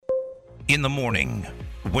In the morning,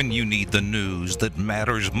 when you need the news that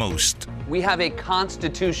matters most. We have a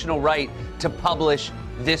constitutional right to publish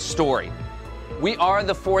this story. We are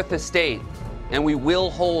the fourth estate, and we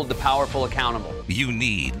will hold the powerful accountable. You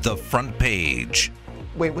need the front page.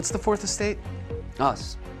 Wait, what's the fourth estate?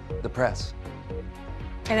 Us, the press.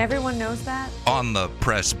 And everyone knows that? On the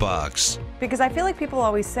press box. Because I feel like people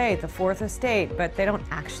always say the fourth estate, but they don't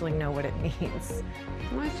actually know what it means.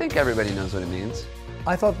 I think everybody knows what it means.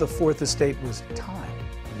 I thought the fourth estate was time.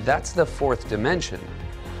 That's the fourth dimension.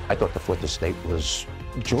 I thought the fourth estate was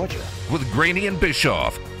Georgia. With Graney and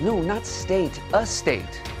Bischoff. No, not state, a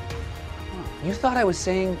state. You thought I was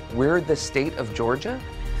saying we're the state of Georgia?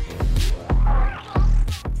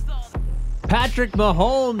 Patrick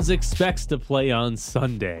Mahomes expects to play on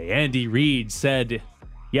Sunday. Andy Reid said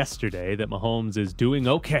yesterday that Mahomes is doing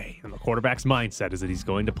okay, and the quarterback's mindset is that he's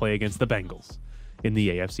going to play against the Bengals in the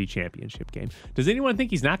AFC Championship game. Does anyone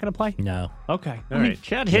think he's not going to play? No. Okay. All I mean, right.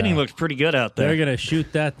 Chad Henne looks pretty good out there. They're going to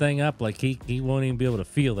shoot that thing up like he won't even be able to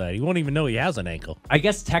feel that. He won't even know he has an ankle. I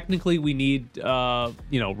guess technically we need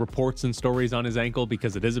reports and stories on his ankle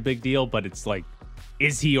because it is a big deal, but it's like,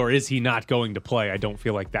 is he or is he not going to play? I don't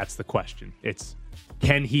feel like that's the question. It's,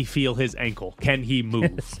 can he feel his ankle? Can he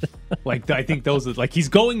move? I think those are like, he's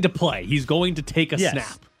going to play. He's going to take a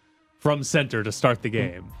snap from center to start the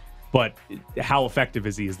game. But how effective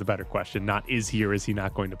is he is the better question, not is he or is he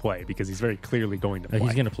not going to play, because he's very clearly going to play.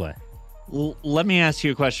 He's going to play. Let me ask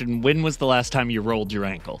you a question. When was the last time you rolled your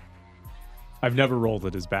ankle? I've never rolled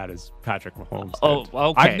it as bad as Patrick Mahomes did.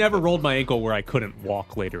 Oh, okay. I've never rolled my ankle where I couldn't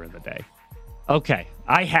walk later in the day. Okay.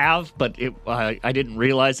 I have, but I didn't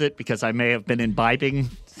realize it because I may have been imbibing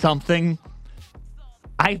something.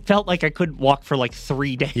 I felt like I couldn't walk for like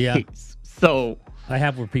 3 days. Yeah. So I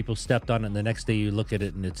have where people stepped on it, and the next day you look at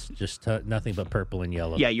it, and it's just nothing but purple and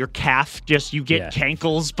yellow. yeah, your calf, you get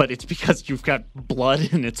cankles, but it's because you've got blood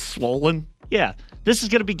and it's swollen. Yeah, this is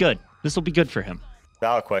going to be good. This will be good for him.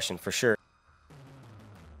 Valid question, for sure.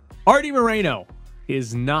 Artie Moreno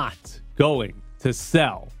is not going to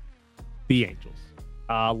sell the Angels.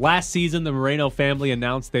 Last season, the Moreno family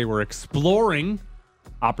announced they were exploring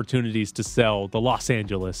opportunities to sell the Los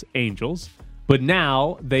Angeles Angels, but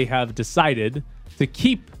now they have decided to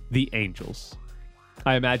keep the Angels.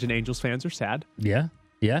 I imagine Angels fans are sad. Yeah.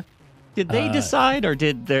 Did they decide, or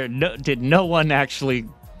did no one actually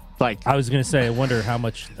like? I was going to say, I wonder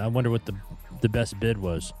what the best bid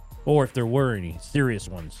was, or if there were any serious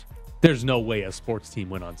ones. There's no way a sports team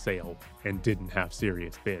went on sale and didn't have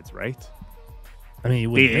serious bids, right? I mean, you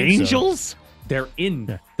The wouldn't think so. Angels? They're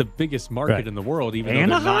in the biggest market in the world, even though they're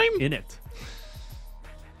Anaheim? not in it.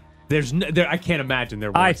 I can't imagine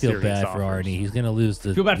there. I weren't feel serious bad offers. for Arnie. He's going to lose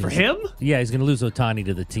the. Feel bad for him? Yeah, he's going to lose Ohtani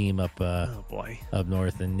to the team up. Oh boy, up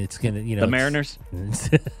north, and it's going to The Mariners.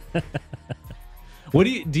 What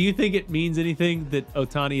do you think it means anything that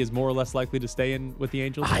Ohtani is more or less likely to stay in with the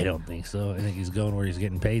Angels? I don't think so. I think he's going where he's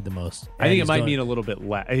getting paid the most. I think it might mean a little bit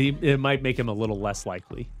less. It might make him a little less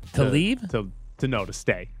likely to leave. To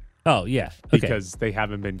stay. Oh yeah, because they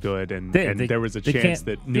haven't been good, and there was a chance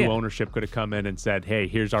that new ownership could have come in and said, "Hey,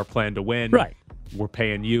 here's our plan to win. Right, we're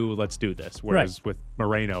paying you. Let's do this." Whereas with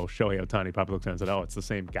Moreno, Shohei Ohtani probably looked and said, "Oh, it's the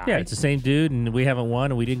same guy." Yeah, it's the same dude, and we haven't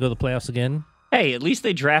won, and we didn't go to the playoffs again. Hey, at least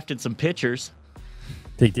they drafted some pitchers.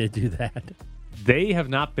 They did do that. They have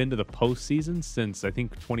not been to the postseason since I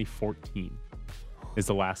think 2014 is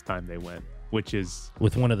the last time they went, which is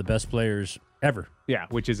with one of the best players ever. Yeah,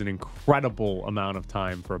 which is an incredible amount of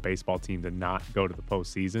time for a baseball team to not go to the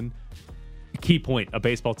postseason. Key point, a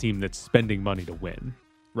baseball team that's spending money to win.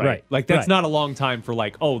 Right. Like, that's not a long time for,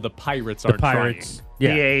 like, the Pirates aren't trying.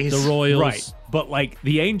 Yeah, the A's. The Royals. Right. But, like,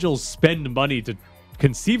 the Angels spend money to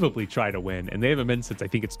conceivably try to win, and they haven't been since, I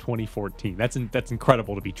think it's 2014. That's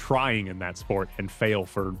incredible to be trying in that sport and fail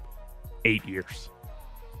for 8 years.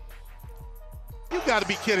 You got to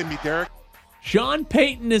be kidding me, Derek. Sean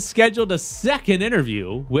Payton has scheduled a second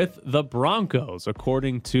interview with the Broncos,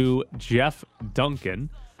 according to Jeff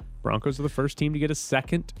Duncan. Broncos are the first team to get a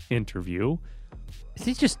second interview. Is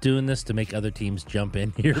he just doing this to make other teams jump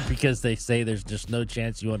in here because they say there's just no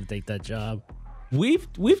chance you want to take that job?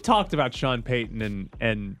 We've talked about Sean Payton,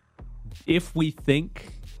 and if we think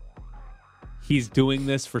he's doing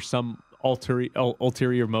this for some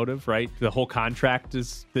ulterior motive, right? The whole contract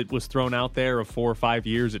that was thrown out there of 4 or 5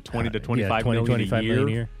 years at 20 to 25 million a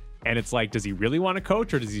year. And it's like, does he really want to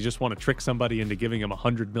coach, or does he just want to trick somebody into giving him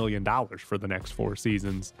 $100 million for the next 4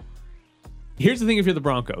 seasons? Here's the thing: if you're the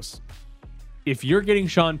Broncos, if you're getting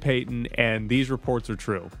Sean Payton and these reports are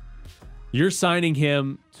true, you're signing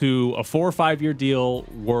him to a 4 or 5 year deal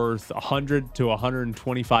worth $100 to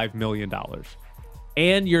 $125 million.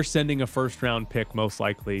 and you're sending a first-round pick most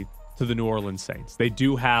likely to the New Orleans Saints. They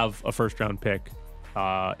do have a first-round pick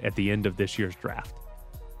at the end of this year's draft.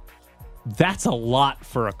 That's a lot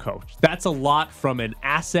for a coach. That's a lot from an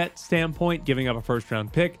asset standpoint, giving up a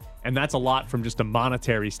first-round pick, and that's a lot from just a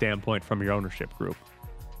monetary standpoint from your ownership group.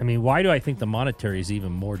 I mean, why do I think the monetary is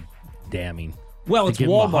even more damning? Well, it's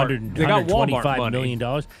Walmart. They got Walmart $125 million.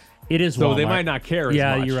 It is Walmart. So they might not care as much.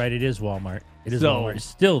 Yeah, you're right. It is Walmart. It is Walmart.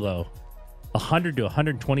 Still, though, $100 to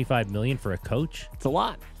 $125 million for a coach? It's a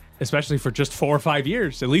lot, especially for just 4 or 5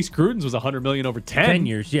 years. At least Gruden's was $100 million over 10. 10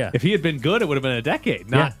 years, yeah. If he had been good, it would have been a decade,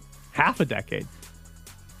 not half a decade.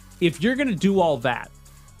 If you're going to do all that,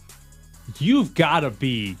 you've got to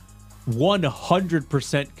be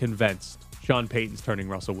 100% convinced Sean Payton's turning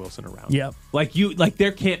Russell Wilson around. Yep. Like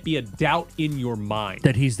there can't be a doubt in your mind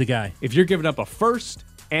that he's the guy. If you're giving up a first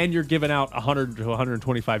and you're giving out $100 to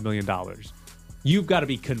 $125 million, you've got to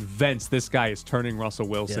be convinced this guy is turning Russell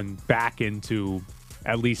Wilson back into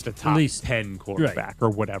at least a top 10 quarterback or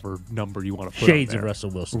whatever number you want to put Shades on there. of Russell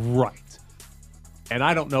Wilson. Right. And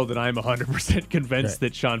I don't know that I'm 100% convinced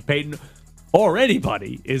that Sean Payton or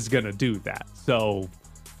anybody is going to do that. So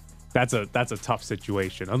that's a tough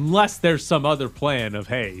situation. Unless there's some other plan of,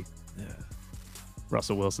 hey,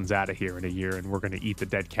 Russell Wilson's out of here in a year and we're going to eat the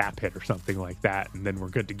dead cap hit or something like that, and then we're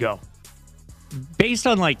good to go. Based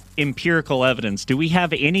on like empirical evidence, do we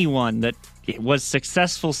have anyone that was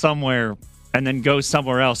successful somewhere and then goes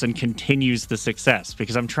somewhere else and continues the success?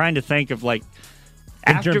 Because I'm trying to think of like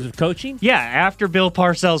in terms of coaching? Yeah, after Bill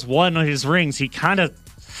Parcells won his rings, he kind of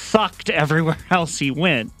sucked everywhere else he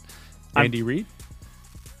went. Andy Reid?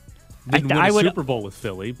 Didn't win a Super Bowl with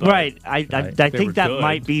Philly. But right. I think that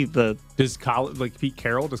might be the... Does college, like Pete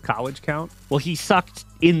Carroll, does college count? Well, he sucked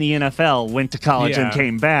in the NFL, went to college and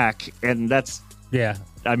came back, and that's... Yeah.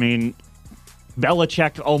 I mean,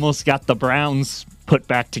 Belichick almost got the Browns put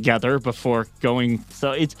back together before going...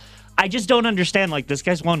 So it's... I just don't understand, like, this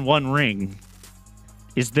guy's won one ring.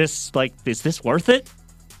 Is this worth it?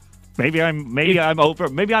 Maybe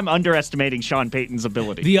I'm underestimating Sean Payton's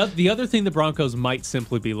ability. The other thing the Broncos might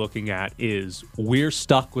simply be looking at is we're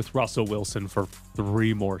stuck with Russell Wilson for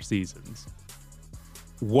 3 more seasons.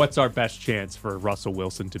 What's our best chance for Russell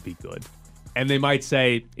Wilson to be good? And they might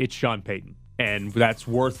say it's Sean Payton, and that's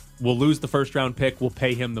worth. We'll lose the first round pick. We'll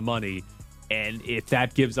pay him the money, and if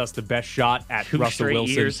that gives us the best shot at 2 Russell straight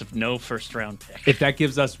Wilson, years of no first round pick. If that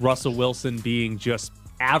gives us Russell Wilson being just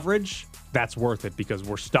average, that's worth it because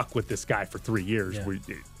we're stuck with this guy for 3 years.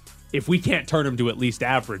 Yeah. If we can't turn him to at least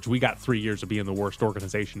average, we got 3 years of being the worst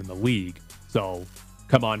organization in the league. So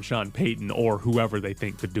come on, Sean Payton or whoever they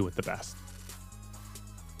think could do it the best.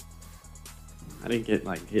 I didn't get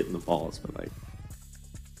hitting the balls, but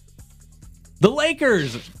the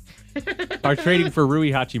Lakers are trading for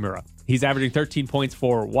Rui Hachimura. He's averaging 13 points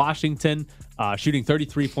for Washington, shooting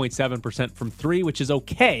 33.7% from 3, which is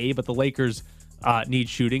okay, but the Lakers need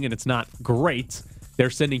shooting, and it's not great. They're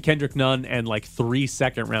sending Kendrick Nunn and 3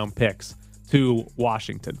 second-round picks to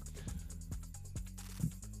Washington.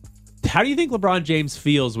 How do you think LeBron James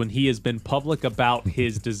feels when he has been public about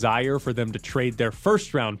his desire for them to trade their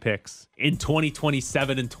first-round picks in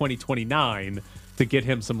 2027 and 2029 to get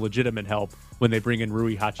him some legitimate help when they bring in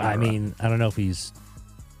Rui Hachimura? I mean, I don't know if he's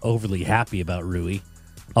overly happy about Rui,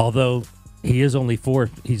 although he is only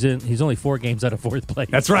he's only 4 games out of 4th place.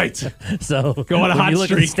 That's right. So go on a hot you look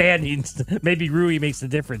streak. at the standings, maybe Rui makes the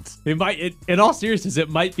difference. It might. In all seriousness, it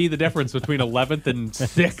might be the difference between 11th and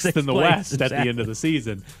 6th in the West at the end of the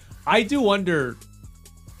season. I do wonder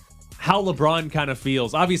how LeBron kind of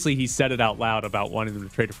feels. Obviously, he said it out loud about wanting them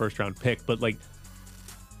to trade a first-round pick, but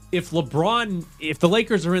if the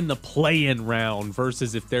Lakers are in the play-in round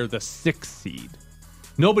versus if they're the 6th seed,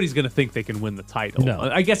 nobody's going to think they can win the title. No.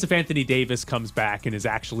 I guess if Anthony Davis comes back and is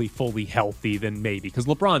actually fully healthy, then maybe, because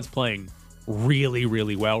LeBron's playing really,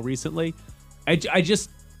 really well recently.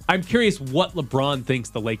 I'm curious what LeBron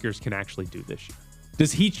thinks the Lakers can actually do this year.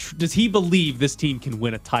 Does he believe this team can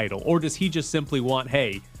win a title, or does he just simply want,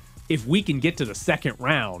 hey, if we can get to the 2nd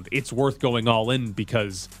round, it's worth going all in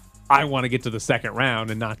because I want to get to the 2nd round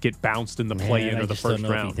and not get bounced in the play-in or the first don't know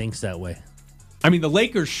round? If he thinks that way. I mean, the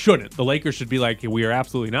Lakers shouldn't. The Lakers should be like, we are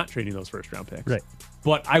absolutely not trading those first-round picks. Right.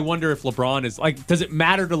 But I wonder if LeBron is does it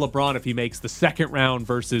matter to LeBron if he makes the 2nd round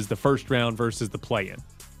versus the 1st round versus the play-in?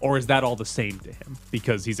 Or is that all the same to him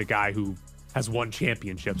because he's a guy who has won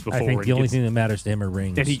championships before? I think the only thing that matters to him are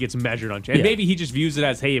rings. And he gets measured on. And maybe he just views it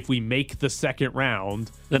as, hey, if we make the 2nd round,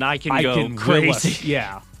 then I can go crazy.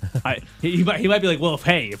 Yeah. He might be like, well,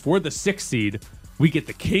 if we're the 6th seed, we get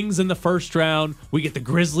the Kings in the 1st round, we get the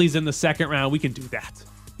Grizzlies in the 2nd round, we can do that.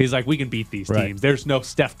 He's like, we can beat these Right. teams. There's no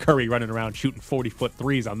Steph Curry running around shooting 40-foot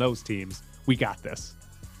threes on those teams. We got this.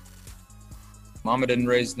 Mama didn't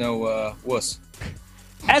raise no wuss.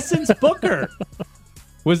 Essence Booker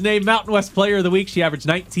was named Mountain West Player of the Week. She averaged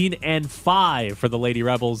 19 and 5 for the Lady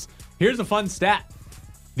Rebels. Here's a fun stat.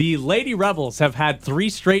 The Lady Rebels have had 3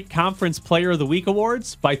 straight Conference Player of the Week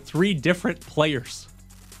awards by 3 different players.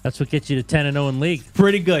 That's what gets you to 10-0 in league.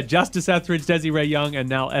 Pretty good. Justice Etheridge, Desiree Young, and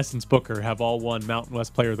now Essence Booker have all won Mountain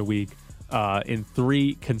West Player of the Week in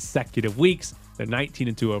 3 consecutive weeks. They're 19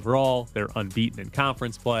 and 2 overall. They're unbeaten in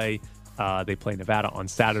conference play. They play Nevada on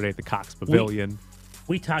Saturday at the Cox Pavilion.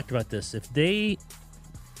 We talked about this. If they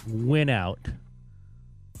win out,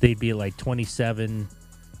 they'd be like 27,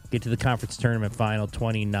 get to the conference tournament final,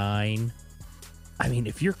 29. I mean,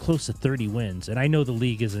 if you're close to 30 wins, and I know the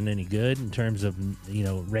league isn't any good in terms of,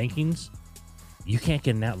 rankings, you can't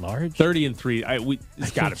get in that large. 30 and 3.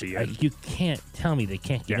 It's got to be in. You can't tell me they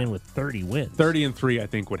can't get in with 30 wins. 30 and 3, I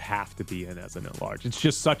think, would have to be in as an at-large. It's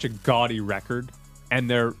just such a gaudy record, and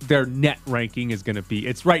their net ranking is going to be.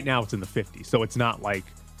 It's right now. It's in the 50s, so it's not like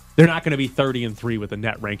they're not going to be 30 and 3 with a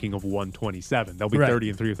net ranking of 127. They'll be 30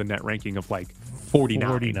 and 3 with a net ranking of like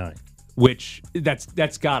 49. Which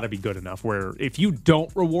that's got to be good enough. Where if you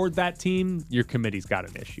don't reward that team, your committee's got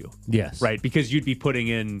an issue. Yes, right, because you'd be putting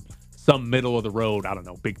in some middle of the road, I don't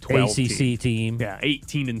know, Big 12 ACC team. Yeah,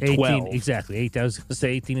 18 and 12. Exactly. I was going to say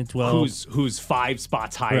 18 and 12. Who's 5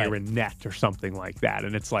 spots higher in net or something like that.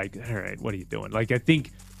 And it's like, all right, what are you doing? Like, I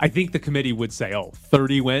think the committee would say,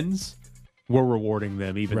 30 wins, we're rewarding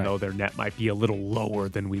them, even though their net might be a little lower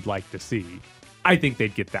than we'd like to see. I think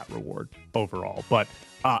they'd get that reward overall. But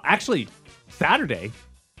actually, Saturday,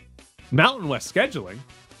 Mountain West scheduling,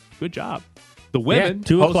 good job. The women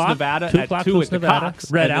 2 host o'clock, Nevada 2 at o'clock 2 at the Nevada, Cox.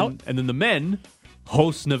 Red and out. And then the men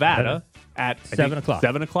host Nevada at 7 o'clock.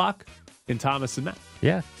 7 o'clock in Thomas and Matt.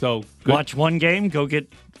 Yeah. So good. Watch one game, go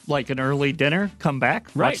get like an early dinner, come back,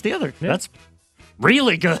 Right. watch the other. Yeah. That's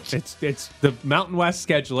really good. It's the Mountain West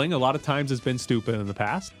scheduling. A lot of times has been stupid in the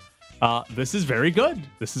past. This is very good.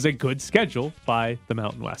 This is a good schedule by the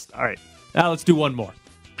Mountain West. All right, now let's do one more.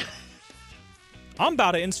 I'm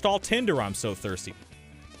about to install Tinder. I'm so thirsty.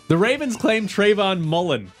 The Ravens claim Trayvon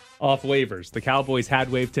Mullen off waivers. The Cowboys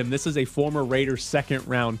had waived him. This is a former Raiders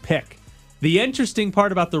second-round pick. The interesting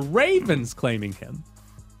part about the Ravens claiming him,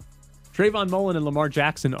 Trayvon Mullen and Lamar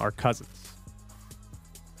Jackson are cousins.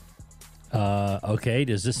 Okay,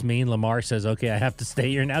 does this mean Lamar says, okay, I have to stay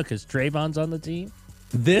here now because Trayvon's on the team?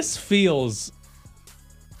 This feels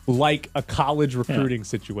like a college recruiting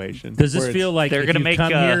situation. Does this feel like they're if gonna you make,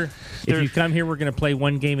 come here, if you come here, we're going to play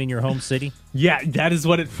one game in your home city? Yeah, that is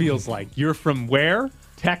what it feels like. You're from where?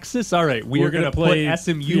 Texas? All right, we're going to play put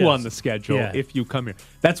SMU on the schedule if you come here.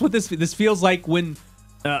 That's what this feels like when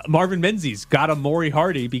Marvin Menzies got a Maury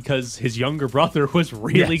Hardy because his younger brother was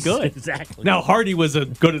really good. Exactly. Now, Hardy was a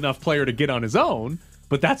good enough player to get on his own,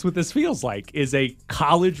 but that's what this feels like, is a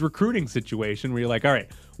college recruiting situation where you're like, all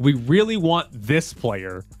right, we really want this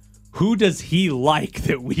player. Who does he like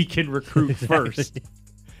that we can recruit first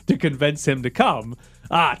to convince him to come?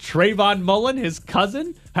 Trayvon Mullen, his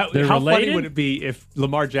cousin? How funny would it be if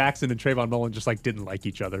Lamar Jackson and Trayvon Mullen just didn't like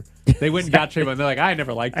each other? They went and got Trayvon. They're like, I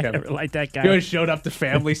never liked him. I never liked that guy. He always showed up to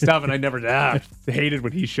family stuff, and I never hated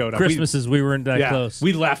when he showed up. Christmases, we weren't that close.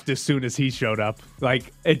 We left as soon as he showed up. But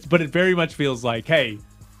it very much feels like, hey,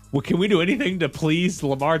 well, can we do anything to please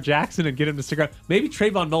Lamar Jackson and get him to stick around? Maybe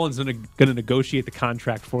Trayvon Mullen's going to negotiate the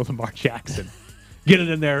contract for Lamar Jackson. Get it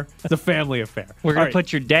in there. It's a family affair. We're going to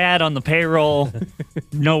put your dad on the payroll.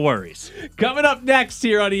 No worries. Coming up next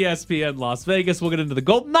here on ESPN Las Vegas, we'll get into the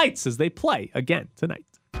Golden Knights as they play again tonight.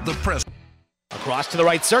 The press. Across to the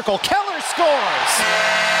right circle. Keller scores.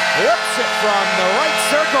 Whoops it from the right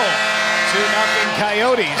circle. 2-0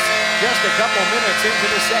 Coyotes. Just a couple minutes into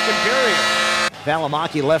the second period.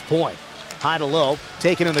 Valimaki left point. High to low.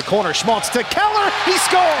 Taken in the corner. Schmaltz to Keller. He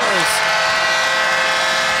scores.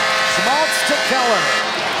 Schmaltz to Keller.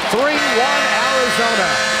 3-1 Arizona.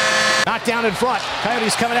 Knocked down in front.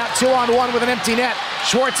 Coyotes coming out 2-on-1 with an empty net.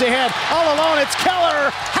 Schwartz ahead. All alone. It's Keller.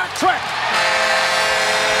 Hat trick.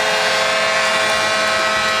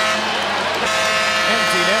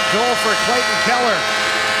 Empty net goal for Clayton Keller.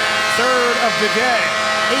 Third of the day.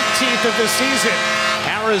 18th of the season.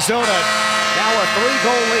 Arizona now a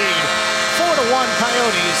 3-goal lead. 4-1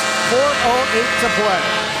 Coyotes. 4:08 to play.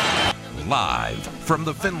 Live from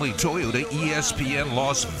the Findlay Toyota ESPN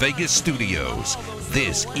Las Vegas studios,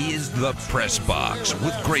 this is the Press Box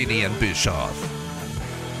with Grady and Bischoff.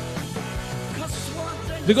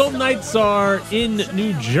 The Golden Knights are in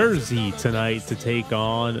New Jersey tonight to take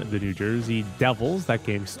on the New Jersey Devils. That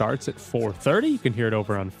game starts at 4:30. You can hear it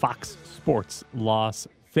over on Fox Sports Las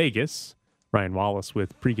Vegas. Ryan Wallace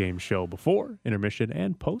with pregame show before, intermission,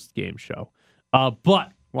 and postgame show. But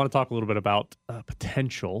I want to talk a little bit about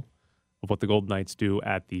potential of what the Golden Knights do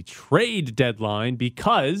at the trade deadline,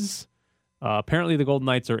 because apparently the Golden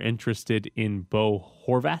Knights are interested in Bo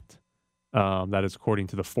Horvat. That is according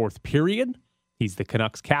to the Fourth Period. He's the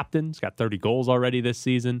Canucks captain. He's got 30 goals already this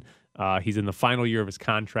season. He's in the final year of his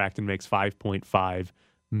contract and makes $5.5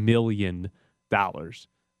 million.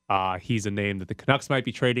 He's a name that the Canucks might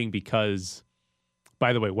be trading because,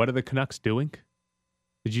 by the way, what are the Canucks doing?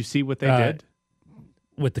 Did you see what they did?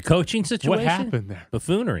 With the coaching situation? What happened there?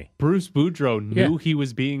 Buffoonery. Bruce Boudreau knew he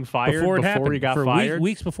was being fired before he got fired.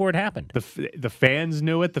 Weeks before it happened. The fans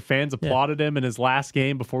knew it. The fans applauded him in his last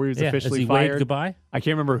game before he was officially fired. Waved goodbye? I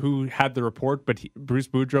can't remember who had the report, but Bruce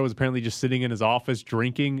Boudreau was apparently just sitting in his office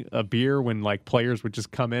drinking a beer when like players would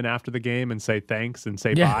just come in after the game and say thanks and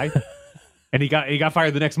say bye. And he got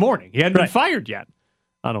fired the next morning. He hadn't been fired yet.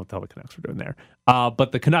 I don't know what the hell the Canucks were doing there.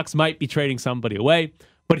 But the Canucks might be trading somebody away.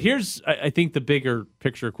 But here's, I think, the bigger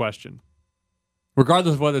picture question.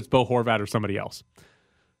 Regardless of whether it's Bo Horvat or somebody else.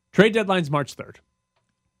 Trade deadline's March 3rd.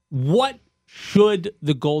 What should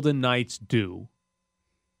the Golden Knights do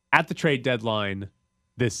at the trade deadline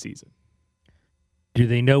this season? Do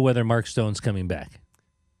they know whether Mark Stone's coming back?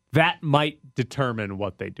 That might determine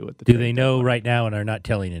what they do at the trade deadline. Do they know right now and are not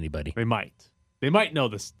telling anybody? They might. They might know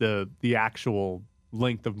the actual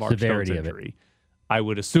length of Mark Stone's injury. I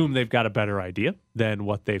would assume they've got a better idea than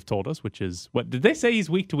what they've told us, which is, what did they say he's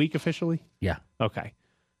week to week officially? Yeah. Okay.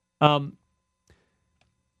 But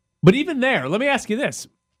even there, let me ask you this.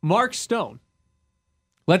 Mark Stone.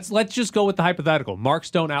 Let's just go with the hypothetical. Mark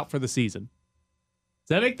Stone out for the season.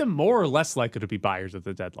 Does that make them more or less likely to be buyers at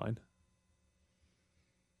the deadline?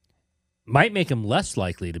 Might make them less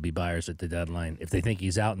likely to be buyers at the deadline if they think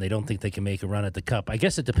he's out and they don't think they can make a run at the Cup. I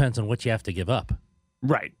guess it depends on what you have to give up.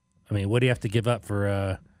 Right. I mean, what do you have to give up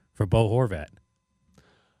for Bo Horvat?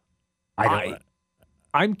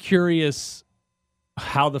 I'm curious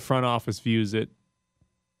how the front office views it,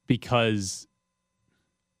 because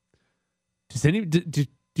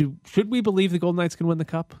should we believe the Golden Knights can win the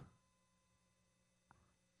Cup?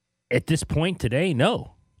 At this point today,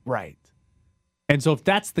 no. Right. And so if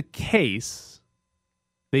that's the case,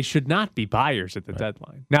 they should not be buyers at the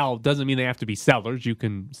deadline. Now, it doesn't mean they have to be sellers. You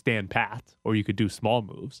can stand pat, or you could do small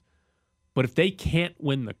moves. But if they can't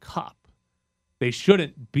win the Cup, they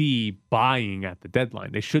shouldn't be buying at the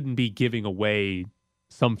deadline. They shouldn't be giving away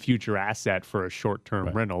some future asset for a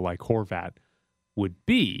short-term rental like Horvat would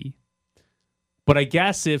be. But I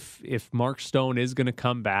guess if Mark Stone is going to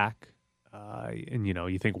come back, and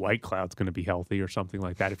you think White Cloud's going to be healthy or something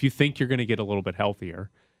like that, if you think you're going to get a little bit healthier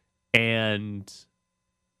and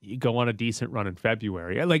you go on a decent run in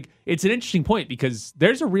February, it's an interesting point, because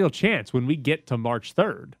there's a real chance when we get to March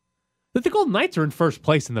 3rd that the Golden Knights are in first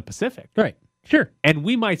place in the Pacific. Right. Sure. And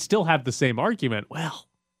we might still have the same argument. Well,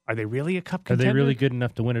 are they really a Cup contender? Are they really good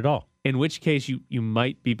enough to win it all? In which case, you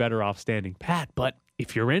might be better off standing pat. But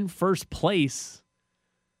if you're in first place,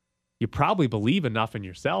 you probably believe enough in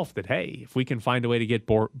yourself that, hey, if we can find a way to get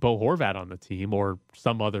Bo Horvat on the team or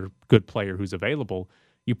some other good player who's available,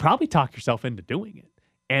 you probably talk yourself into doing it.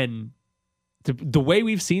 And the way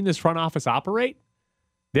we've seen this front office operate,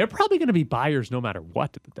 they're probably going to be buyers no matter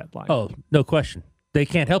what at the deadline. Oh, no question. They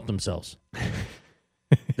can't help themselves.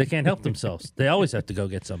 They can't help themselves. They always have to go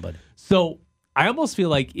get somebody. So I almost feel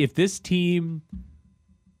like if this team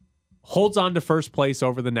holds on to first place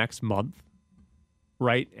over the next month,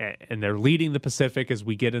 right, and they're leading the Pacific as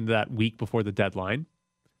we get into that week before the deadline,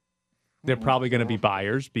 they're probably going to be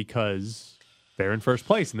buyers because they're in first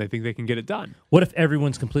place and they think they can get it done. What if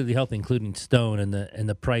everyone's completely healthy, including Stone, and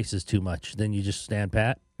the price is too much? Then you just stand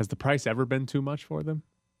pat? Has the price ever been too much for them?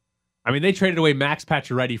 I mean, they traded away Max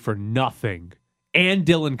Pacioretty for nothing and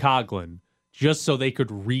Dylan Coghlan just so they could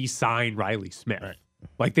re-sign Riley Smith. Right.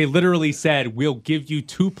 Like, they literally said, we'll give you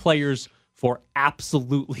two players for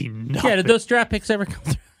absolutely nothing. Yeah, did those draft picks ever come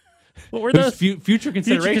through? What were those? Future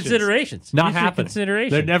considerations. Future considerations. Not future happening.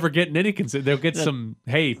 Considerations. They're never getting any They'll get some,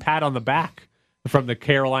 hey, pat on the back from the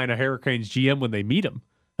Carolina Hurricanes GM when they meet him.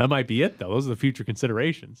 That might be it, though. Those are the future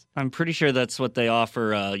considerations. I'm pretty sure that's what they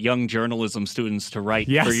offer young journalism students to write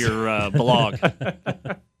for your blog.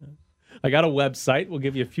 I got a website. We'll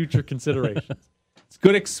give you future considerations. It's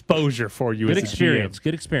good exposure for you. Good as experience. a GM.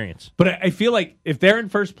 Good experience. But I feel like if they're in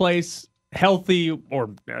first place, healthy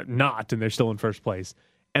or not, and they're still in first place,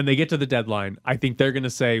 and they get to the deadline, I think they're going to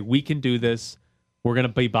say, we can do this. We're going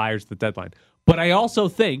to be buyers at the deadline. But I also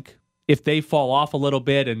think if they fall off a little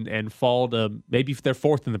bit and fall to maybe if they're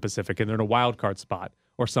fourth in the Pacific and they're in a wild card spot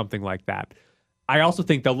or something like that, I also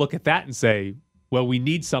think they'll look at that and say, well, we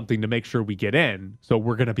need something to make sure we get in, so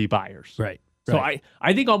we're going to be buyers. Right. So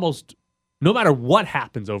I think almost no matter what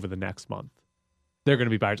happens over the next month, they're going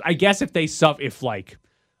to be buyers. I guess if they if like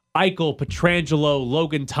Eichel, Pietrangelo,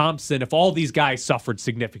 Logan Thompson, if all these guys suffered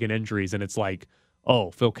significant injuries and it's like,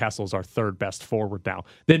 oh, Phil Kessel's our third best forward now,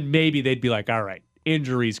 then maybe they'd be like, all right,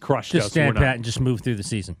 injuries crushed us. Just stand pat and just move through the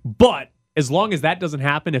season. But as long as that doesn't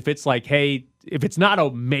happen, if it's like, hey, if it's not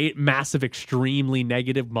a massive, extremely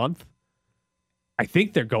negative month, I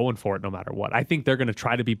think they're going for it no matter what. I think they're going to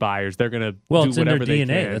try to be buyers. They're going to do whatever they can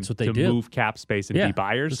That's what they to do. move cap space and be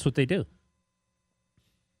buyers. That's what they do.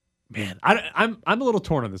 Man, I'm a little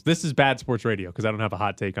torn on this. This is bad sports radio because I don't have a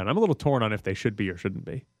hot take on it. I'm a little torn on if they should be or shouldn't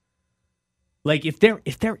be. Like if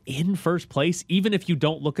they're in first place, even if you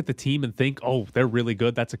don't look at the team and think, oh, they're really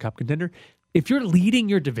good, that's a cup contender. If you're leading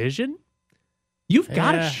your division, you've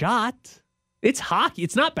got a shot. It's hockey.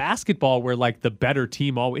 It's not basketball where like the better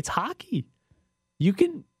team it's hockey. You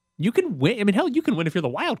can win. I mean, hell, you can win if you're the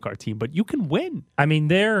wild card team, but you can win. I mean,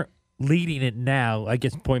 they're leading it now. I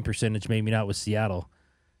guess point percentage, maybe not with Seattle.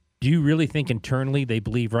 Do you really think internally they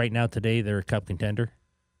believe right now today they're a cup contender?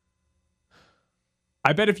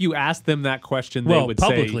 I bet if you asked them that question, well, they would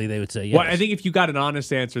publicly they would say yes. Well, I think if you got an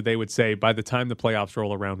honest answer, they would say by the time the playoffs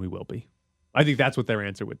roll around, we will be. I think that's what their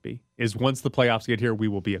answer would be, is once the playoffs get here, we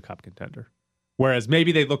will be a cup contender. Whereas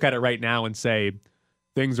maybe they look at it right now and say,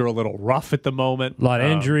 things are a little rough at the moment. A lot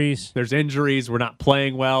of injuries. There's injuries. We're not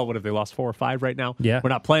playing well. What have they lost 4 or 5 right now? Yeah. We're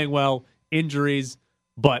not playing well. Injuries.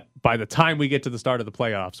 But by the time we get to the start of the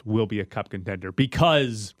playoffs, we'll be a cup contender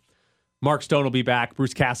because Mark Stone will be back.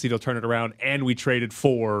 Bruce Cassidy will turn it around. And we traded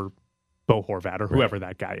for Bo Horvat or whoever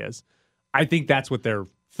that guy is. I think that's what their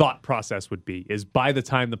thought process would be, is by the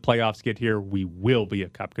time the playoffs get here, we will be a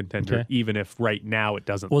cup contender, even if right now it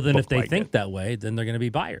doesn't Well, then look if they like think it. that way, then they're going to be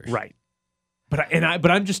buyers. Right. But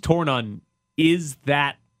I'm just torn on, is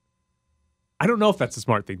that, I don't know if that's a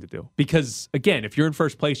smart thing to do. Because, again, if you're in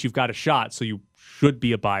first place, you've got a shot, so you should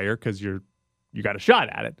be a buyer because you got a shot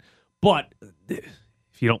at it. But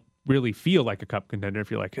if you don't really feel like a cup contender, if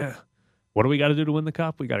you're like, what do we got to do to win the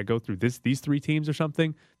cup? We got to go through these 3 teams or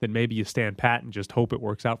something, then maybe you stand pat and just hope it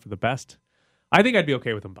works out for the best. I think I'd be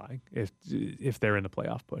okay with them buying if they're in the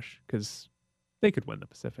playoff push because they could win the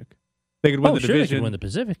Pacific. They could win the division. They could win the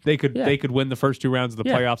Pacific. They could win the first 2 rounds of the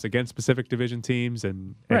playoffs against Pacific Division teams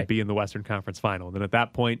and Right. be in the Western Conference Final. And then at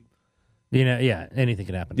that point, anything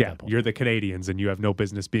can happen. At that point. you're the Canadians and you have no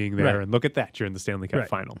business being there. Right. And look at that, you're in the Stanley Cup Right.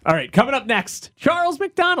 Final. All right, coming up next, Charles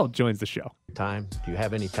McDonald joins the show. Do you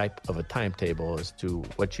have any type of a timetable as to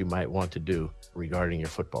what you might want to do regarding your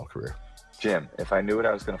football career? Jim, if I knew what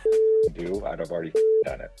I was going to do, I'd have already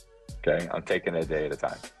done it. Okay? I'm taking it a day at a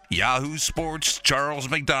time. Yahoo Sports' Charles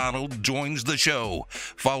McDonald joins the show.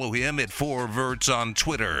 Follow him at 4Verts on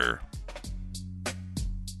Twitter.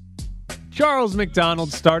 Charles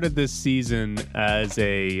McDonald started this season as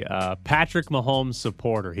a Patrick Mahomes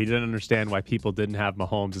supporter. He didn't understand why people didn't have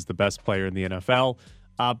Mahomes as the best player in the NFL.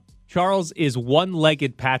 Charles, is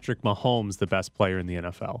one-legged Patrick Mahomes the best player in the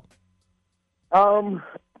NFL?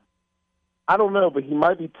 I don't know, but he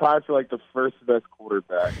might be tied for like the first best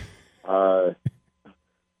quarterback. We're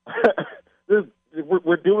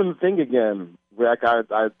doing the thing again. Like I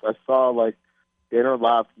saw like Dan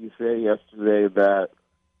Orlovsky say yesterday that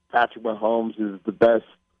Patrick Mahomes is the best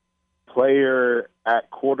player at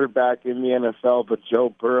quarterback in the NFL, but Joe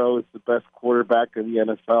Burrow is the best quarterback in the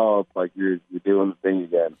NFL. It's like you're doing the thing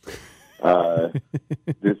again.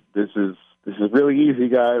 This is really easy,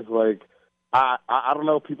 guys. Like I don't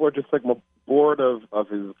know, people are just like bored of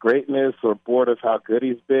his greatness or bored of how good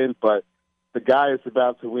he's been, but the guy is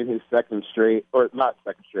about to win his second straight, or not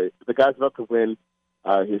second straight, but the guy's about to win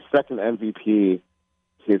his second MVP,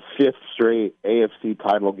 his 5th straight AFC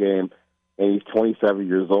title game, and he's 27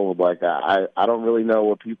 years old. Like I don't really know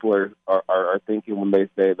what people are thinking when they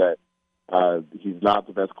say that he's not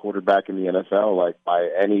the best quarterback in the NFL. Like by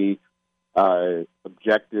any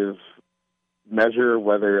objective measure,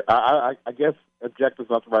 whether I guess objective is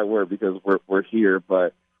not the right word because we're here,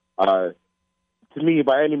 but to me,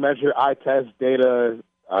 by any measure, eye test data,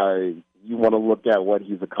 you want to look at what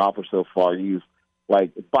he's accomplished so far. He's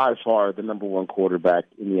like by far the number 1 quarterback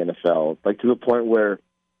in the NFL. Like to the point where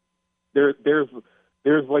there's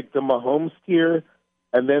like the Mahomes tier,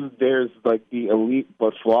 and then there's like the elite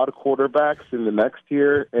but flawed quarterbacks in the next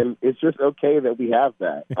tier, and it's just okay that we have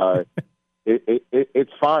that.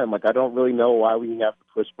 It's fine. Like I don't really know why we have to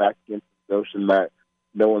push back against the notion that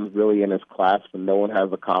no one's really in his class, and no one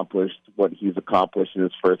has accomplished what he's accomplished in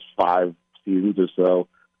his first 5 seasons or so,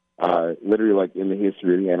 literally like in the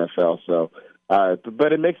history of the NFL. So,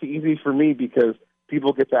 but it makes it easy for me because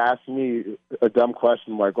people get to ask me a dumb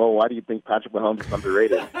question like, "Oh, why do you think Patrick Mahomes is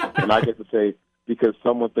underrated?" And I get to say, because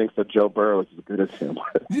someone thinks that Joe Burrow is as good as him.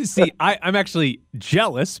 See, I'm actually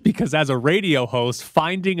jealous because as a radio host,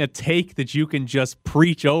 finding a take that you can just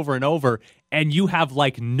preach over and over and you have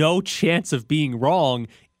like no chance of being wrong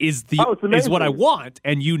is what I want,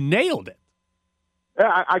 and you nailed it.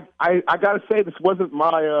 Yeah, I got to say this wasn't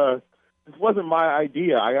my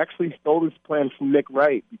idea. I actually stole this plan from Nick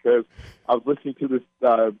Wright because I was listening to this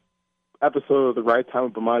episode of The Right Time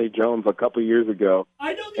with Bomani Jones a couple of years ago,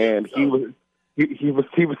 and he was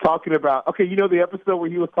talking about, okay, you know the episode where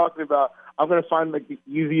he was talking about, I'm going to find like the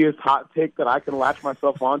easiest hot take that I can latch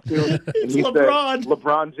myself onto. And he LeBron. said,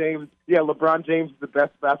 LeBron James is the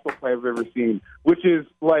best basketball player I've ever seen, which is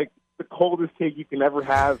like the coldest take you can ever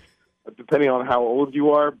have, depending on how old you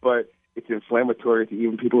are, but it's inflammatory to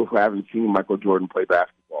even people who haven't seen Michael Jordan play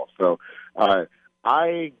basketball. So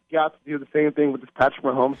I got to do the same thing with this Patrick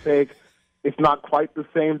Mahomes take. It's not quite the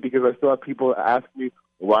same because I still have people ask me,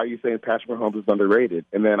 why are you saying Patrick Mahomes is underrated?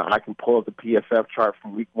 And then I can pull up the PFF chart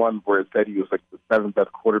from week 1 where it said he was like the 7th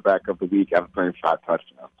best quarterback of the week after throwing 5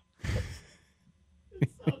 touchdowns.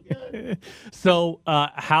 So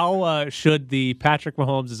how should the Patrick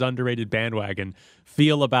Mahomes is underrated bandwagon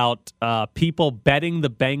feel about people betting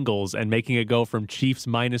the Bengals and making it go from Chiefs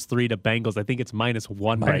 -3 to Bengals? I think it's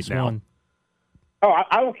 -1 right now. Oh,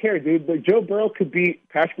 I don't care, dude. Like, Joe Burrow could beat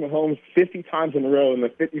Patrick Mahomes 50 times in a row, and the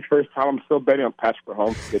 51st time I'm still betting on Patrick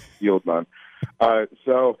Mahomes to get the deal done.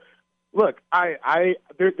 So, look, there's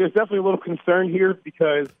definitely a little concern here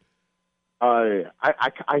because I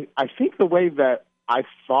think the way that I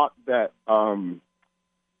thought that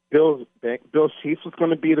Bills Chiefs was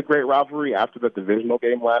going to be the great rivalry after the divisional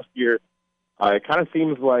game last year, it kind of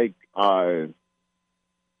seems like Bengals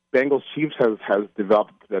Chiefs has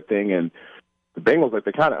developed that thing, and the Bengals, like,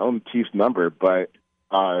 they kind of own the Chiefs' number, but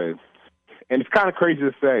and it's kind of crazy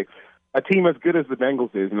to say a team as good as the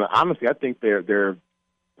Bengals is, and honestly, I think they're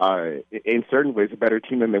in certain ways a better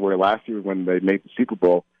team than they were last year when they made the Super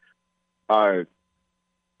Bowl.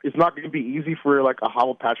 It's not going to be easy for like a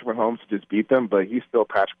hollow Patrick Mahomes to just beat them, but he's still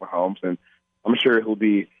Patrick Mahomes, and I'm sure he'll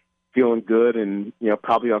be feeling good and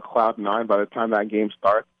probably on cloud 9 by the time that game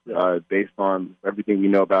starts, based on everything we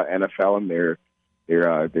know about NFL and their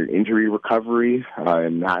injury recovery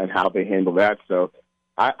and how they handle that. So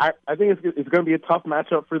I think it's going to be a tough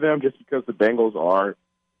matchup for them just because the Bengals are,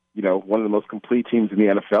 one of the most complete teams in the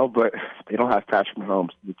NFL, but they don't have Patrick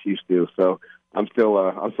Mahomes. The Chiefs do. So I'm still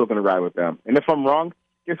going to ride with them. And if I'm wrong,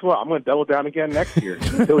 guess what? I'm going to double down again next year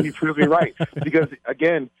until he proves me right. Because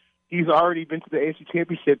again, he's already been to the AFC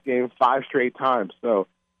Championship game 5 straight times. So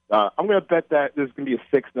I'm going to bet that there's going to be a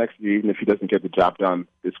 6 next year, even if he doesn't get the job done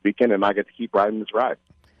this weekend, and I get to keep riding this ride.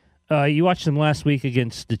 You watched them last week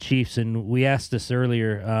against the Chiefs, and we asked this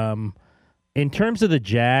earlier. In terms of the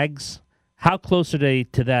Jags, how close are they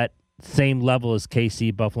to that same level as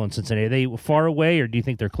KC, Buffalo, and Cincinnati? Are they far away, or do you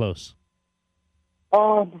think they're close?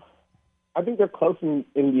 I think they're close in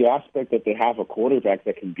the aspect that they have a quarterback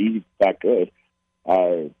that can be that good.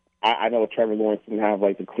 I know Trevor Lawrence didn't have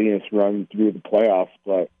like the cleanest run through the playoffs,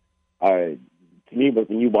 but to me,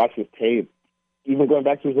 when you watch his tape, even going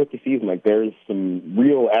back to his rookie season, like there's some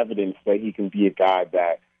real evidence that he can be a guy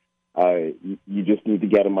that you just need to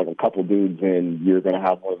get him like a couple dudes and you're going to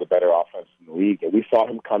have one of the better offenses in the league. And we saw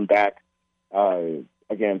him come back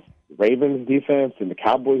against the Ravens defense and the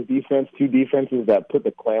Cowboys defense, 2 defenses that put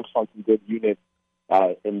the clamps on some good units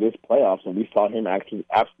in this playoffs, and we saw him actually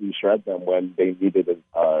absolutely shred them when they needed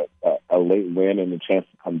a late win and a chance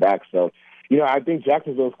to come back. So, I think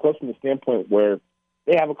Jacksonville is close from the standpoint where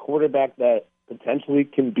they have a quarterback that potentially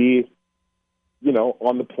can be,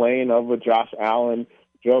 on the plane of a Josh Allen,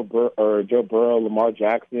 Joe Burrow, Lamar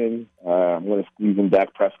Jackson. I'm going to squeeze in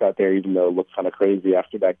Dak Prescott there, even though it looks kind of crazy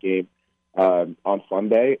after that game on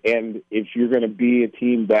Sunday. And if you're going to be a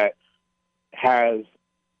team that has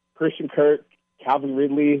Christian Kirk, Calvin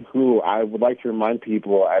Ridley, who I would like to remind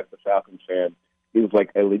people as a Falcons fan, is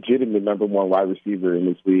like a legitimate number 1 wide receiver in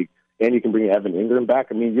this league, and you can bring Evan Ingram back.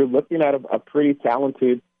 I mean, you're looking at a pretty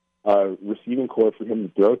talented receiving core for him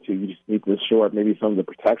to throw to. You just need to shore up maybe some of the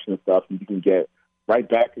protection stuff, and you can get right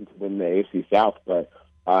back into winning the AFC South. But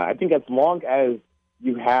I think as long as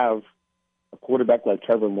you have a quarterback like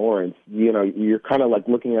Trevor Lawrence, you're kind of like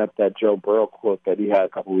looking at that Joe Burrow quote that he had a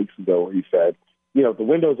couple weeks ago where he said, the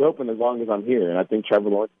window's open as long as I'm here. And I think Trevor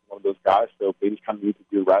Lawrence is one of those guys, so they just kind of need to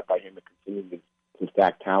do right by him to continue to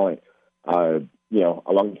stack talent.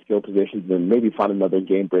 along the skill positions and maybe find another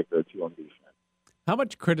game breaker or two on defense. How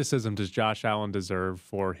much criticism does Josh Allen deserve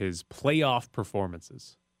for his playoff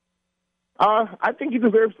performances? I think he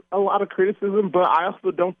deserves a lot of criticism, but I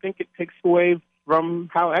also don't think it takes away from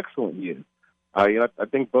how excellent he is. I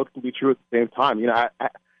think both can be true at the same time.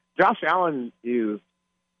 Josh Allen is.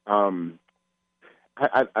 I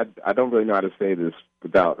don't really know how to say this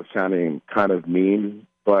without sounding kind of mean,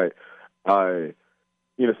 but someone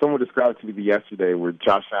described it to me yesterday where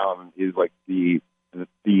Josh Allen is like the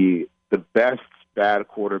best bad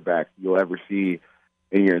quarterback you'll ever see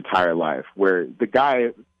in your entire life. Where the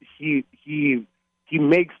guy he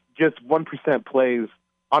makes just 1% plays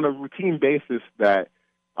on a routine basis a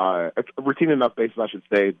routine enough basis, I should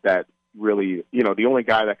say, that really, the only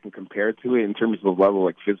guy that can compare to it in terms of the level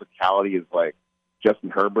like physicality is like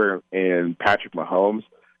Justin Herbert and Patrick Mahomes.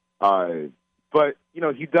 But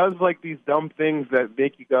he does like these dumb things that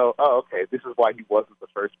make you go, oh, okay, this is why he wasn't the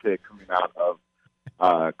first pick coming out of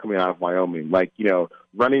Wyoming. Like,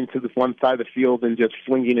 running to this one side of the field and just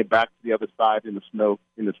flinging it back to the other side in the snow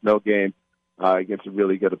game against a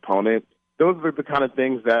really good opponent. Those are the kind of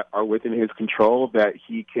things that are within his control that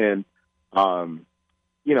he can, that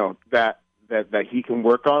he can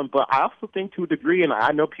work on. But I also think to a degree, and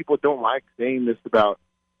I know people don't like saying this about,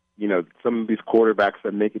 some of these quarterbacks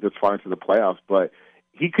that make it this far into the playoffs, but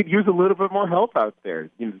he could use a little bit more help out there.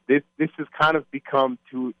 This has kind of become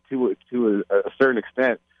to a certain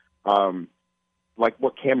extent, like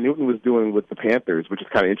what Cam Newton was doing with the Panthers, which is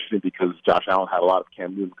kind of interesting because Josh Allen had a lot of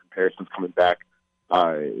Cam Newton comparisons coming back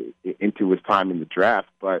into his time in the draft.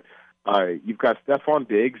 But you've got Stephon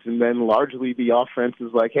Diggs, and then largely the offense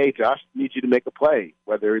is like, hey, Josh, I need you to make a play,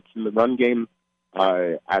 whether it's in the run game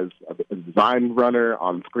as a design runner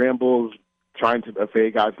on scrambles, trying to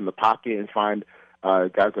evade guys in the pocket and find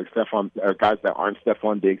guys like guys that aren't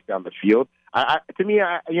Stephon Diggs down the field. I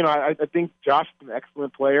think Josh is an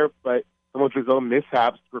excellent player, but some of his own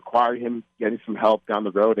mishaps require him getting some help down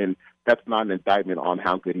the road, and that's not an indictment on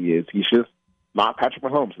how good he is. He's just not Patrick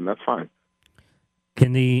Mahomes, and that's fine.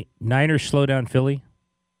 Can the Niners slow down Philly?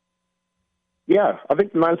 Yeah, I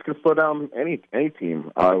think the Niners can slow down any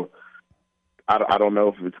team. I don't know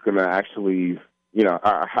if it's going to actually,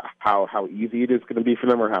 how easy it is going to be for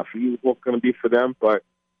them or how feasible it's going to be for them. But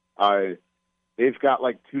they've got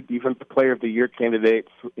like two Defensive Player of the Year candidates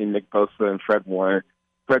in Nick Bosa and Fred Warner.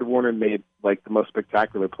 Fred Warner made like the most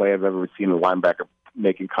spectacular play I've ever seen a linebacker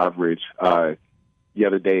making coverage the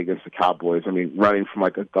other day against the Cowboys. I mean, running from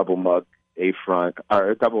like a double mug A front,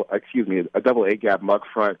 or a double A gap mug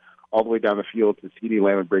front all the way down the field to CeeDee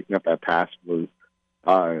Lamb and breaking up that pass was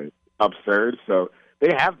absurd. So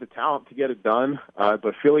they have the talent to get it done,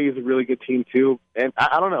 but Philly is a really good team too. And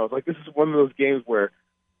I don't know, like this is one of those games where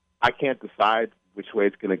I can't decide which way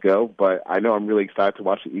it's going to go, but I know I'm really excited to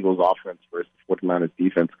watch the Eagles offense versus the 49ers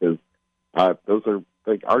defense because those are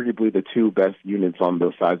like arguably the two best units on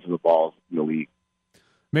both sides of the ball in the league.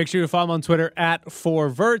 Make sure you follow him on Twitter at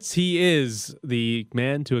 4Verts. He is the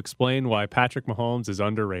man to explain why Patrick Mahomes is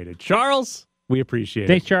underrated. Charles, we appreciate it.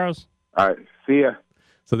 Thanks, Charles. All right, see ya.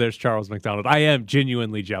 So there's Charles McDonald. I am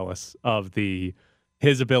genuinely jealous of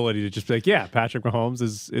his ability to just be like, yeah, Patrick Mahomes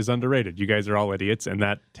is underrated. You guys are all idiots, and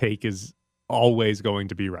that take is always going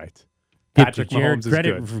to be right. Patrick Mahomes is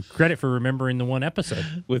good. Credit for remembering the one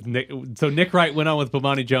episode. With Nick, so Nick Wright went on with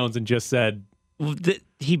Bomani Jones and just said,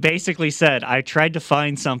 he basically said, I tried to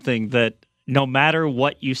find something that no matter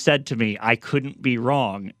what you said to me, I couldn't be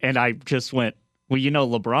wrong. And I just went, well,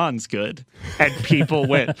 LeBron's good. And people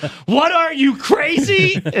went, what, are you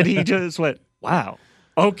crazy? And he just went, wow,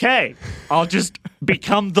 okay, I'll just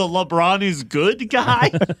become the LeBron is good guy.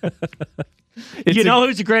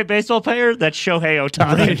 Who's a great baseball player? That's Shohei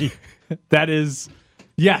Ohtani. Right. That is...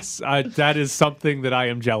 Yes, that is something that I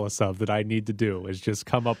am jealous of, that I need to do, is just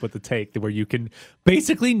come up with a take where you can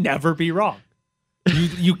basically never be wrong.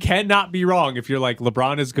 You cannot be wrong if you're like,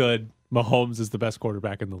 LeBron is good, Mahomes is the best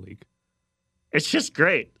quarterback in the league. It's just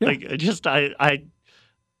great. Yeah.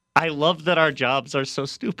 I love that our jobs are so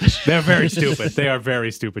stupid. They're very stupid. They are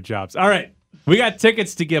very stupid jobs. All right, we got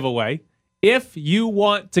tickets to give away. If you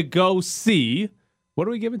want to go see, what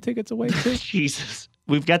are we giving tickets away to? Jesus.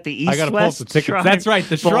 We've got the East-West I gotta pull the tickets. Shrine That's right,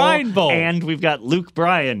 the Bowl, Shrine Bowl. And we've got Luke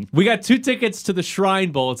Bryan. We got 2 tickets to the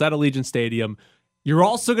Shrine Bowl. It's at Allegiant Stadium. You're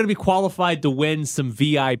also going to be qualified to win some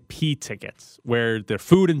VIP tickets where their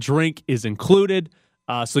food and drink is included.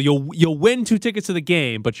 So you'll win 2 tickets to the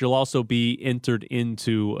game, but you'll also be entered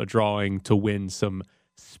into a drawing to win some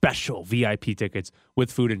special VIP tickets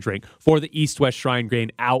with food and drink for the East-West Shrine Game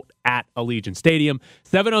out at Allegiant Stadium.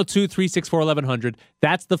 702-364-1100.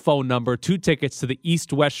 That's the phone number. 2 tickets to the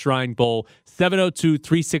East-West Shrine Bowl.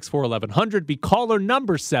 702-364-1100. Be caller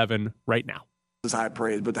number 7 right now. Is high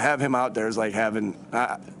praise, but to have him out there is like having,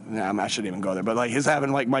 I shouldn't even go there, but like his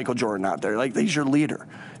having like Michael Jordan out there, like he's your leader.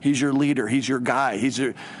 He's your leader. He's your guy. He's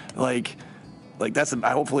your, like that's,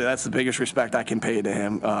 hopefully that's the biggest respect I can pay to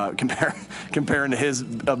him, comparing to his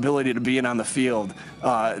ability to being on the field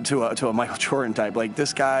to a Michael Jordan type. Like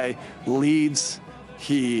this guy leads,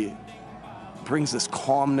 he brings this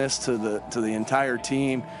calmness to the entire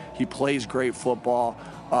team. He plays great football.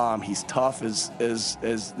 He's tough as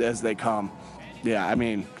they come. Yeah, I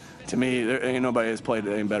mean, to me, there ain't nobody has played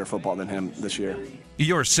any better football than him this year.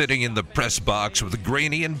 You're sitting in the press box with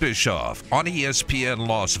Graney and Bischoff on ESPN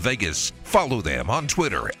Las Vegas. Follow them on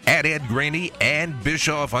Twitter at Ed Graney and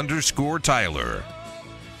Bischoff_Tyler.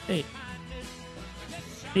 Hey,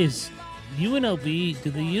 is UNLV, do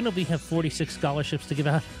the UNLV have 46 scholarships to give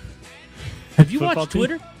out? Have you Football watched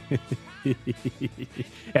Twitter?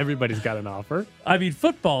 Everybody's got an offer. I mean,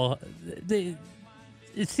 football,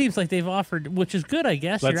 it seems like they've offered, which is good, I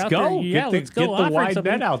guess. Let's You're out go. There. Yeah, let's go. Get the wide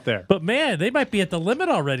net out there. But man, they might be at the limit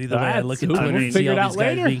already. The way I look at Twitter and see all these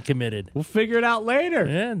guys being committed. We'll figure it out later.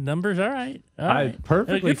 Yeah, numbers, all right. I'm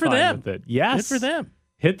perfectly good for fine them. with it. Yes, good for them.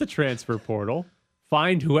 Hit the transfer portal,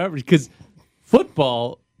 find whoever, because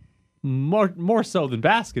football, more so than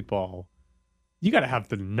basketball, you got to have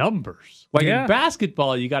the numbers. Like in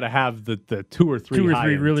basketball, you got to have the 2 or 3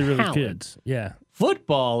 really talent. kids. Yeah.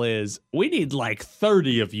 Football is, we need like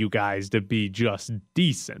 30 of you guys to be just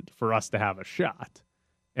decent for us to have a shot.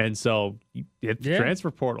 And so it's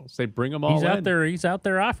transfer portals. They bring them all in. He's out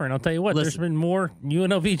there offering. I'll tell you what, there's been more.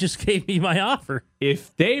 UNLV just gave me my offer.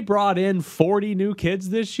 If they brought in 40 new kids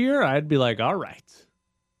this year, I'd be like, all right,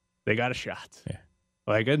 they got a shot. Yeah.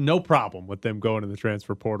 Like, no problem with them going to the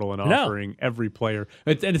transfer portal and offering every player.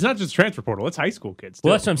 And it's not just transfer portal. It's high school kids, too.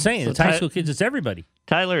 Well, that's what I'm saying. It's high school kids. It's everybody.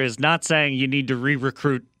 Tyler is not saying you need to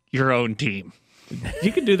re-recruit your own team.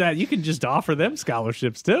 You can do that. You can just offer them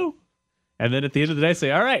scholarships, too. And then at the end of the day, say,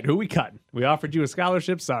 all right, who we cutting? We offered you a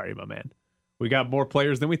scholarship. Sorry, my man. We got more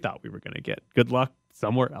players than we thought we were going to get. Good luck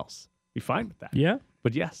somewhere else. Be fine with that. Yeah.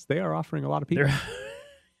 But, yes, they are offering a lot of people.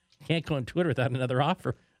 Can't go on Twitter without another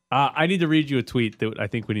offer. I need to read you a tweet that I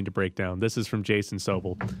think we need to break down. This is from Jason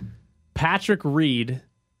Sobel. Patrick Reed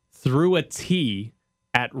threw a tee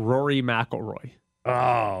at Rory McIlroy.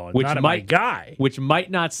 Oh, not my guy. Which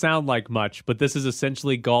might not sound like much, but this is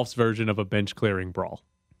essentially golf's version of a bench clearing brawl.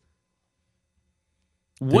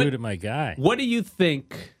 Threw it at my guy. What do you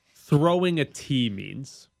think throwing a tee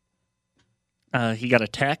means? He got a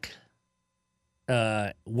tech.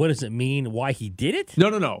 What does it mean? Why he did it?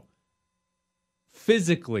 No.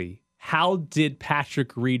 Physically, how did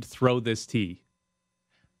Patrick Reed throw this tee?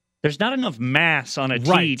 There's not enough mass on a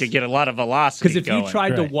tee to get a lot of velocity. Because if you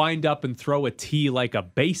tried to wind up and throw a tee like a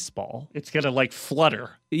baseball, it's gonna like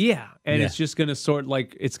flutter. Yeah, and it's just gonna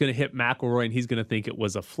it's gonna hit McIlroy, and he's gonna think it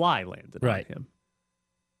was a fly landed on him.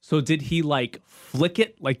 So did he like flick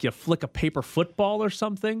it like you flick a paper football or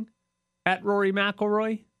something at Rory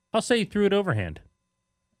McIlroy? I'll say he threw it overhand.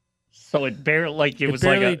 So it barely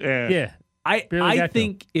I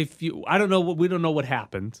think I don't know we don't know what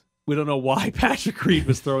happened. We don't know why Patrick Reed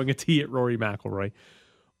was throwing a tee at Rory McIlroy.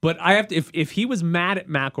 But I have to if he was mad at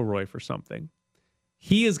McIlroy for something,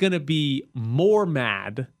 he is going to be more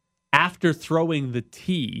mad after throwing the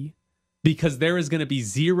tee because there is going to be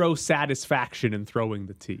zero satisfaction in throwing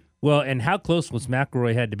the tee. Well, and how close was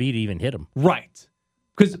McIlroy had to be to even hit him? Right.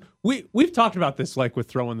 Because we've talked about this like with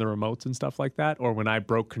throwing the remotes and stuff like that, or when I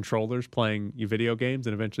broke controllers playing video games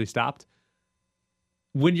and eventually stopped.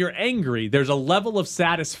 When you're angry, there's a level of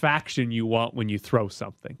satisfaction you want when you throw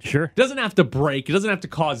something. Sure. It doesn't have to break. It doesn't have to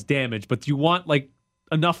cause damage, but you want like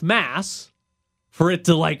enough mass for it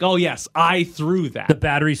to like, oh yes, I threw that. The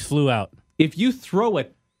batteries flew out. If you throw a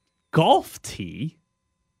golf tee,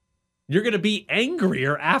 you're going to be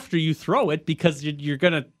angrier after you throw it because you're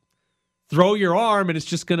going to throw your arm and it's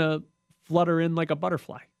just going to flutter in like a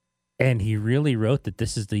butterfly. And he really wrote that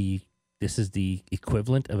this is the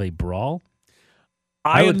equivalent of a brawl.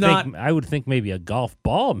 I would think maybe a golf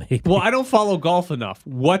ball, maybe. Well, I don't follow golf enough.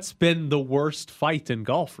 What's been the worst fight in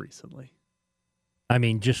golf recently? I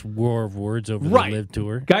mean, just war of words over the Live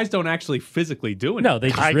Tour. Guys don't actually physically do it. No, they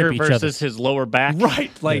just Tiger rip each other. versus his lower back.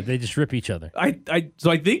 Right. Like they just rip each other. So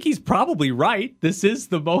I think he's probably right. This is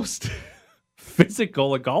the most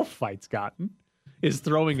physical a golf fight's gotten, is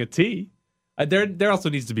throwing a tee. There also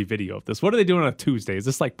needs to be video of this. What are they doing on a Tuesday? Is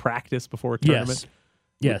this like practice before a tournament? Yes.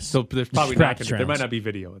 Yes. So there's probably Practice there might rounds. not be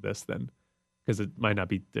video of this then, because it might not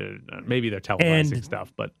be. Maybe they're televising And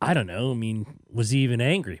stuff, but I don't know. I mean, was he even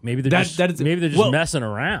angry? Maybe they're just well, messing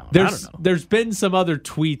around. I don't know. There's been some other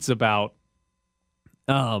tweets about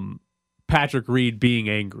Patrick Reed being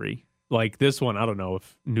angry. Like this one, I don't know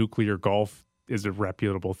if nuclear golf is a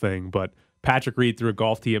reputable thing, but Patrick Reed threw a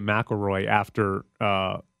golf tee at McIlroy after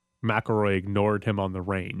McIlroy ignored him on the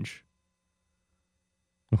range.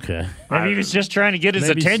 Okay. Maybe he was just trying to get his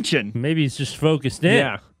attention. Maybe he's just focused in.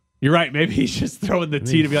 Yeah. You're right. Maybe he's just throwing the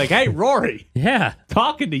tee to be like, hey, Rory. Yeah.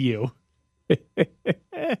 Talking to you. This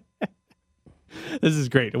is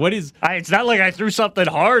great. What is... It's not like I threw something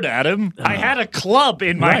hard at him. I had a club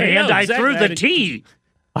in my hand. no, I exactly. threw the tee.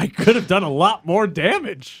 I could have done a lot more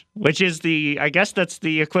damage. Which is I guess that's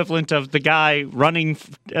the equivalent of the guy running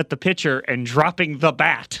at the pitcher and dropping the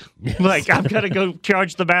bat. Yes. Like, I'm going to go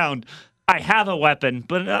charge the mound. I have a weapon,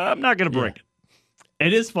 but I'm not going to bring it.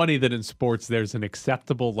 It is funny that in sports there's an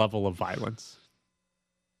acceptable level of violence.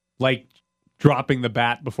 Like dropping the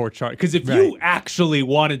bat before charge. Because if you actually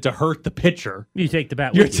wanted to hurt the pitcher, you take the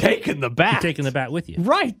bat you're with you. taking the bat. You're taking the bat with you.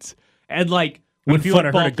 Right. And like When when if you want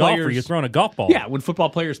to football hurt a golfer, players, you're throwing a golf ball. Yeah, when football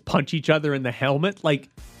players punch each other in the helmet, like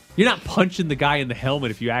you're not punching the guy in the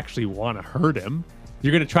helmet if you actually want to hurt him.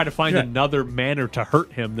 You're going to try to find another manner to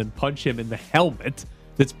hurt him than punch him in the helmet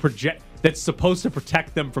that's supposed to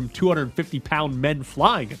protect them from 250-pound men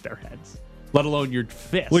flying at their heads, let alone your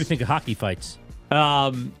fist. What do you think of hockey fights?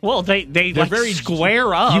 Well, they're like very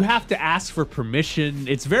square up. You have to ask for permission.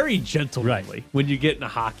 It's very gentlemanly when you get in a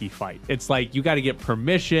hockey fight. It's like you got to get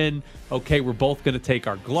permission. Okay, we're both going to take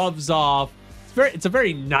our gloves off. It's a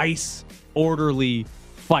very nice, orderly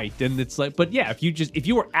fight, and it's like, but yeah, if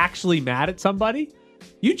you were actually mad at somebody,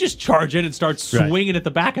 you just charge in and start swinging at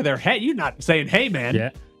the back of their head. You're not saying, "Hey, man,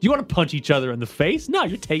 do you want to punch each other in the face?" No,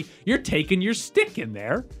 you're taking your stick in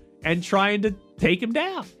there and trying to take him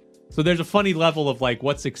down. So there's a funny level of like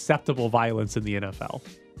what's acceptable violence in the NFL,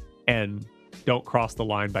 and don't cross the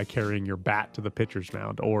line by carrying your bat to the pitcher's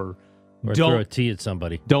mound, or Or don't throw a tee at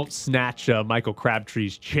somebody. Don't snatch Michael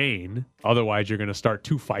Crabtree's chain, otherwise you're going to start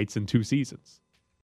 2 fights in 2 seasons.